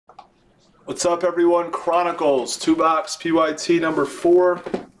What's up, everyone? Chronicles, 2-box PYT number 4.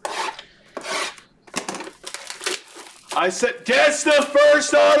 I said, guess the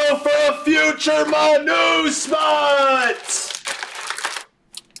first auto for a future Manu spot!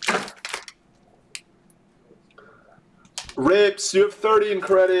 Rips, you have 30 in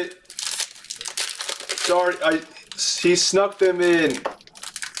credit. Sorry, he snuck them in.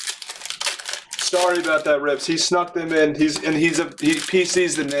 Sorry about that, Rips. He snuck them in. He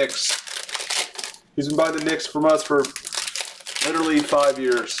PC's the Knicks. He's been buying the Knicks from us for literally 5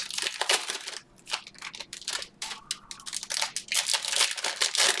 years.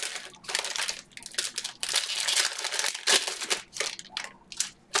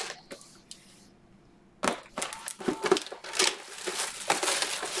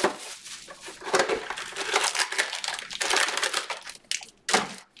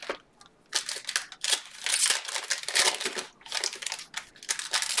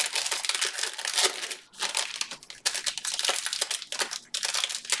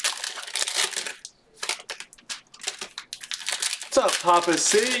 What's up, Papa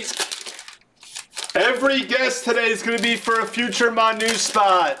C? Every guess today is going to be for a future Manu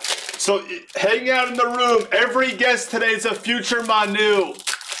spot. So hang out in the room. Every guess today is a future Manu.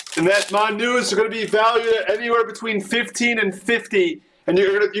 And that Manus are going to be valued at anywhere between 15 and 50. And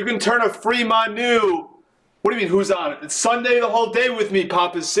you can turn a free Manu. What do you mean, who's on it? It's Sunday the whole day with me,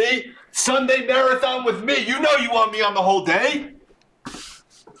 Papa C. Sunday marathon with me. You know you want me on the whole day.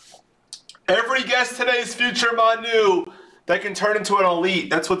 Every guess today is future Manu. That can turn into an elite.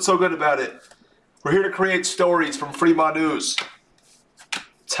 That's what's so good about it. We're here to create stories from free Manus.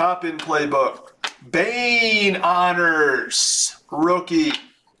 Top in playbook. Bane honors. Rookie.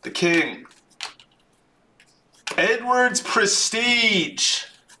 The king. Edwards prestige.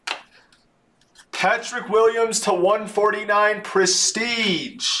 Patrick Williams to 149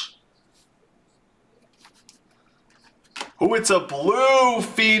 prestige. Ooh, it's a blue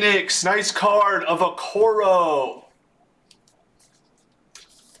Phoenix. Nice card of a Coro.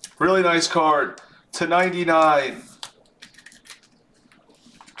 Really nice card. To 99.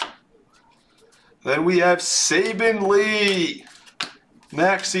 Then we have Saban Lee.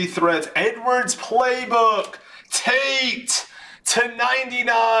 Maxi Threads. Edwards Playbook. Tate to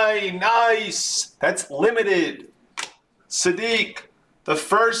 99. Nice. That's limited. Sadiq. The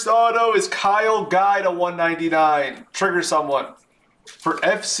first auto is Kyle Guy to 199. Trigger someone. For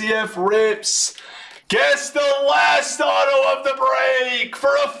FCF Rips. Guess the last auto of the break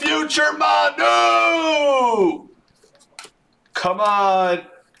for a future Manu. Come on.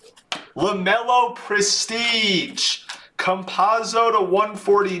 LaMelo Prestige. Compazzo to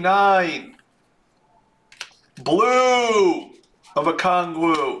 149. Blue of a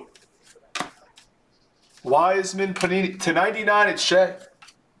Kongwu. Wiseman Panini to 99. It's Shea.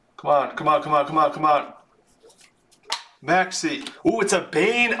 Come on, come on, come on, come on, come on. Maxi. Ooh, it's a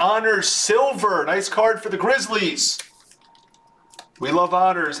Bane Honors Silver. Nice card for the Grizzlies. We love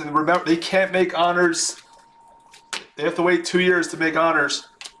honors, and remember, they can't make honors. They have to wait 2 years to make honors.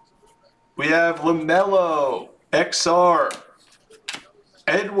 We have LaMelo, XR,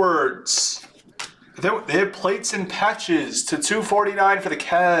 Edwards. They have plates and patches to 249 for the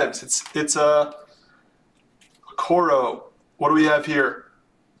Cavs. It's a Coro. What do we have here?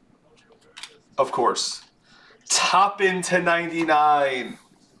 Of course. Top into 99.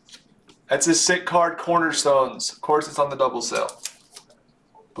 That's a sick card, Cornerstones. Of course, it's on the double sale.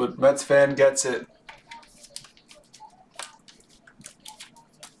 But Mets fan gets it.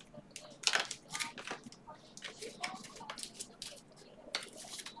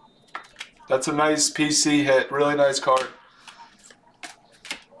 That's a nice PC hit. Really nice card.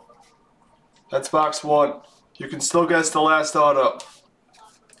 That's box 1. You can still guess the last auto.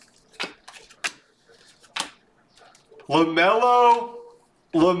 LaMelo,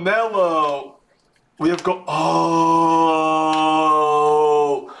 we have Gold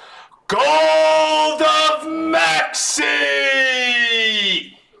of Maxi!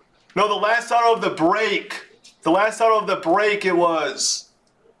 No, the last auto of the break. The last auto of the break it was.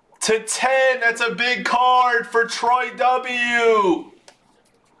 To 10, that's a big card for Troy W.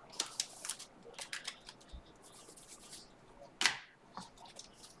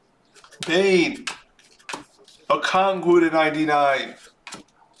 Bane. A Kongwu to 99.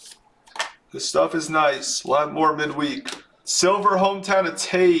 This stuff is nice. We'll have more midweek. Silver Hometown of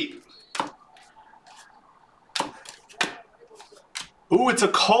Tate. Ooh, it's a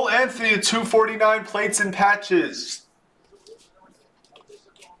Cole Anthony to 249 plates and patches.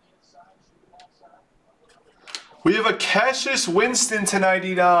 We have a Cassius Winston to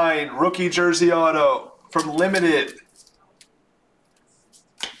 99. Rookie jersey auto from Limited.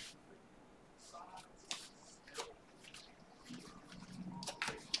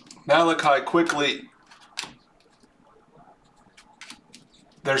 Malachi, quickly.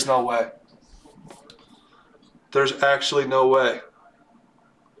 There's no way. There's actually no way.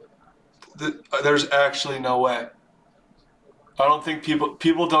 There's actually no way. I don't think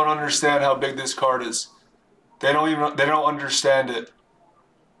people don't understand how big this card is. They don't understand it.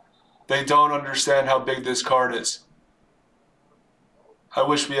 They don't understand how big this card is. I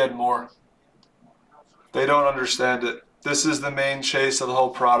wish we had more. They don't understand it. This is the main chase of the whole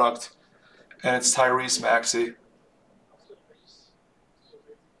product, and it's Tyrese Maxey.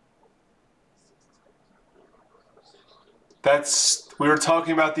 We were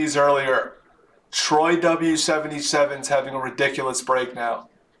talking about these earlier. Troy W77's having a ridiculous break now.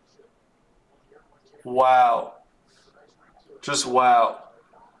 Wow. Just wow.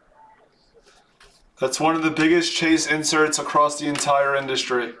 That's one of the biggest chase inserts across the entire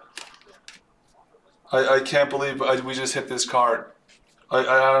industry. I can't believe we just hit this card. I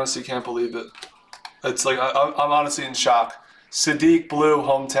honestly can't believe it. It's like, I'm honestly in shock. Sadiq Blue,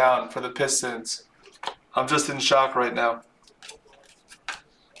 hometown for the Pistons. I'm just in shock right now.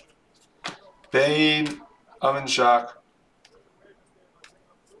 Bane, I'm in shock.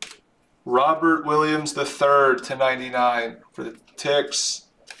 Robert Williams III /99 for the Ticks.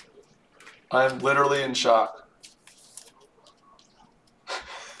 I'm literally in shock.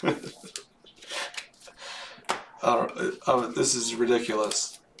 This is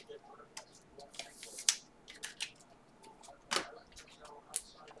ridiculous.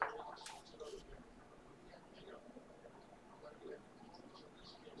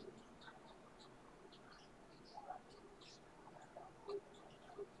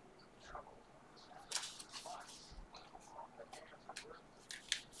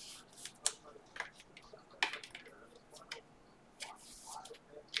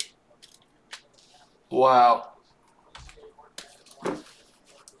 Wow.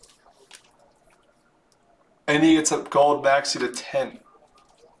 And he gets a gold Maxey to 10.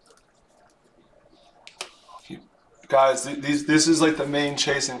 Guys, this is like the main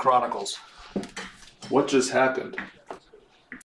chase in Chronicles. What just happened?